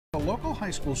local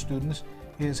high school student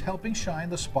is helping shine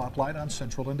the spotlight on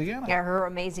Central Indiana. Yeah, her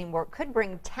amazing work could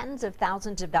bring tens of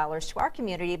thousands of dollars to our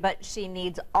community, but she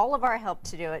needs all of our help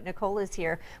to do it. Nicole is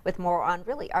here with more on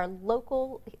really our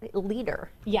local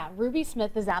leader. Yeah, Ruby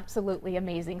Smith is absolutely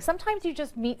amazing. Sometimes you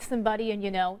just meet somebody and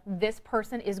you know this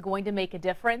person is going to make a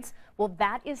difference. Well,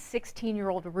 that is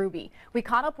 16-year-old Ruby. We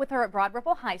caught up with her at Broad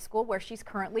Ripple High School, where she's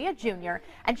currently a junior,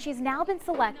 and she's now been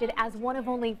selected as one of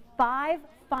only 5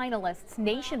 finalists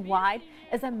nationwide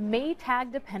as a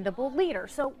Maytag Dependable Leader.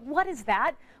 So what is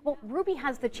that? Well, Ruby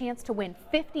has the chance to win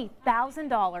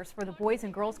 $50,000 for the Boys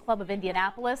and Girls Club of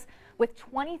Indianapolis, with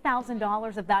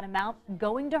 $20,000 of that amount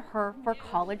going to her for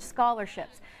college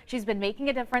scholarships. She's been making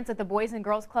a difference at the Boys and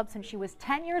Girls Club since she was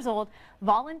 10 years old,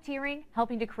 volunteering,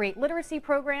 helping to create literacy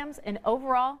programs, and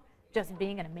overall just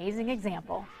being an amazing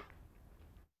example.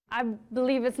 I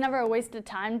believe it's never a waste of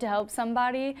time to help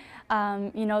somebody.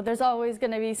 You know, there's always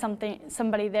going to be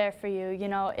somebody there for you. You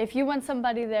know, if you want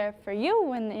somebody there for you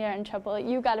when you're in trouble,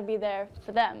 you got to be there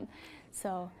for them.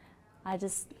 So I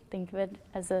just think of it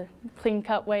as a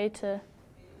clean-cut way to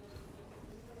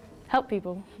help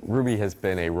people. Ruby has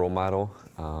been a role model,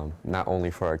 not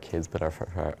only for our kids, but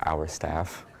for our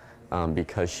staff,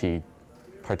 because she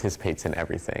participates in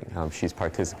everything. She's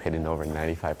participated in over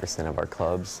 95% of our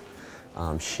clubs.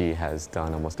 She has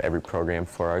done almost every program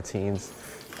for our teens,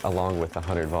 along with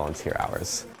 100 volunteer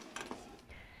hours.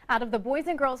 Out of the Boys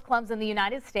and Girls Clubs in the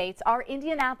United States, our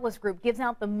Indianapolis group gives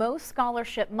out the most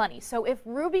scholarship money. So if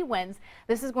Ruby wins,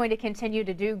 this is going to continue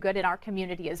to do good in our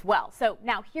community as well. So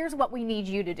now here's what we need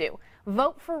you to do.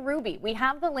 Vote for Ruby. We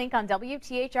have the link on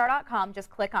WTHR.com. Just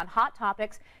click on Hot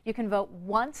Topics. You can vote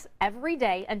once every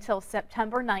day until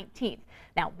September 19th.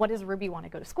 Now, what does Ruby want to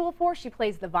go to school for? She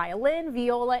plays the violin,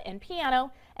 viola, and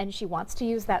piano, and she wants to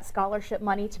use that scholarship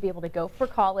money to be able to go for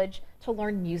college to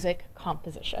learn music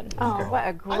composition. Oh, what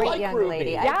a great young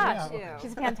lady. Yeah,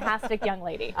 she's a fantastic young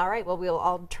lady. All right, well, we'll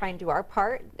all try and do our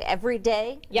part every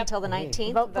day until the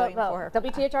 19th. Vote, voting vote, for her.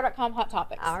 WTHR.com Hot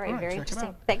Topics. All right, very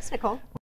interesting. Thanks, Nicole.